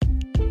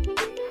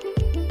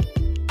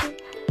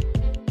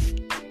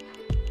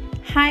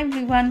Hi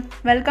everyone,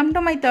 welcome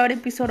to my third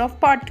episode of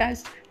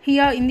podcast.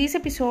 Here in this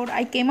episode,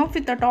 I came up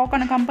with a talk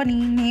on a company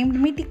named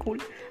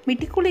Miticool.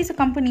 Miticool is a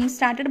company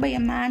started by a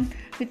man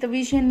with a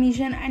vision,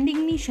 mission and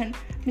ignition,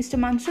 Mr.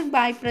 Mansukh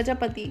Bhai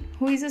Prajapati,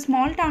 who is a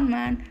small town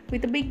man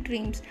with big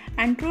dreams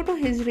and true to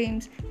his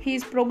dreams. He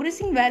is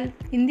progressing well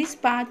in this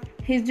path.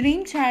 His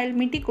dream child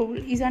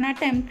Miticool is an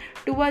attempt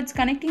towards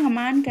connecting a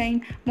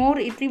mankind more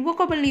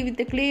irrevocably with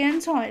the clay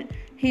and soil.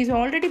 He is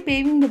already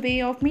paving the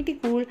way of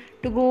Miticool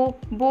to go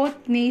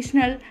both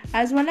national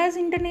as well as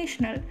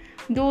international,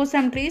 though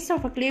some trace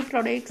of clay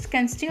products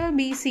can still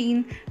be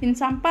seen in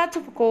some parts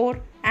of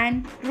core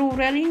and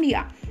rural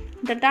India.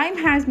 The time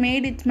has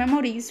made its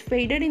memories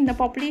faded in the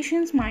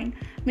population's mind.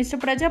 Mr.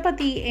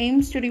 Prajapati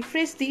aims to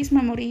refresh these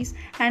memories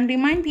and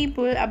remind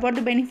people about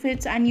the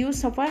benefits and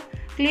use of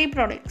clay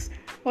products.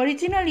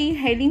 Originally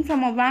hailing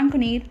from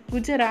Vankneer,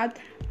 Gujarat,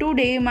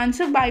 today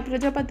Mansukh Bhai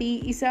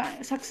Prajapati is a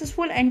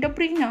successful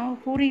entrepreneur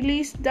who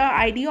released the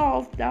idea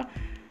of the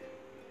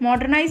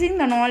modernizing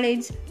the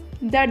knowledge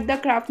that the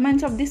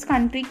craftsmen of this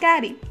country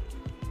carry.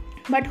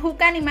 But who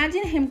can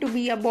imagine him to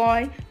be a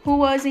boy who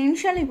was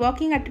initially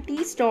working at a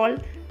tea stall?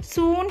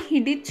 Soon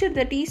he ditched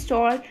the tea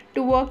stall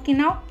to work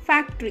in a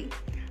factory.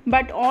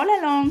 But all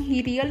along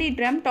he really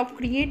dreamt of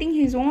creating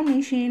his own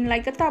machine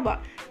like a tawa.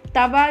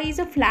 Tawa is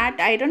a flat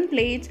iron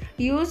plate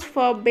used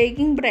for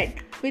baking bread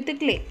with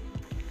clay.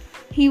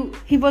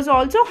 He was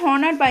also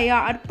honored by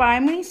our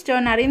Prime Minister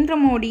Narendra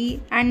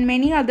Modi and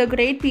many other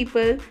great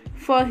people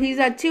for his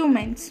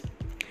achievements.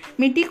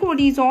 Miticool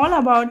is all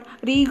about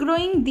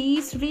regrowing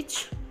these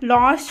rich,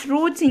 lost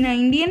roots in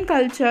Indian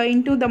culture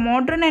into the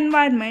modern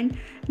environment.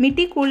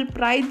 Miticool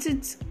prides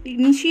its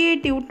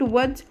initiative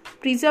towards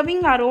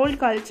preserving our old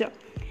culture.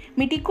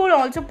 Miticool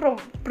also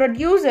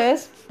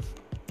produces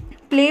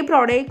clay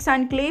products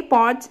and clay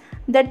pots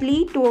that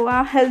lead to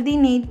a healthy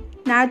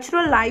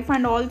natural life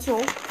and also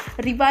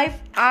revive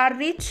our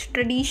rich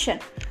tradition.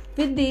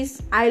 With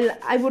this,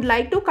 I would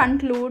like to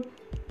conclude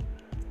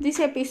this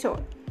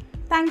episode.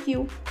 Thank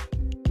you.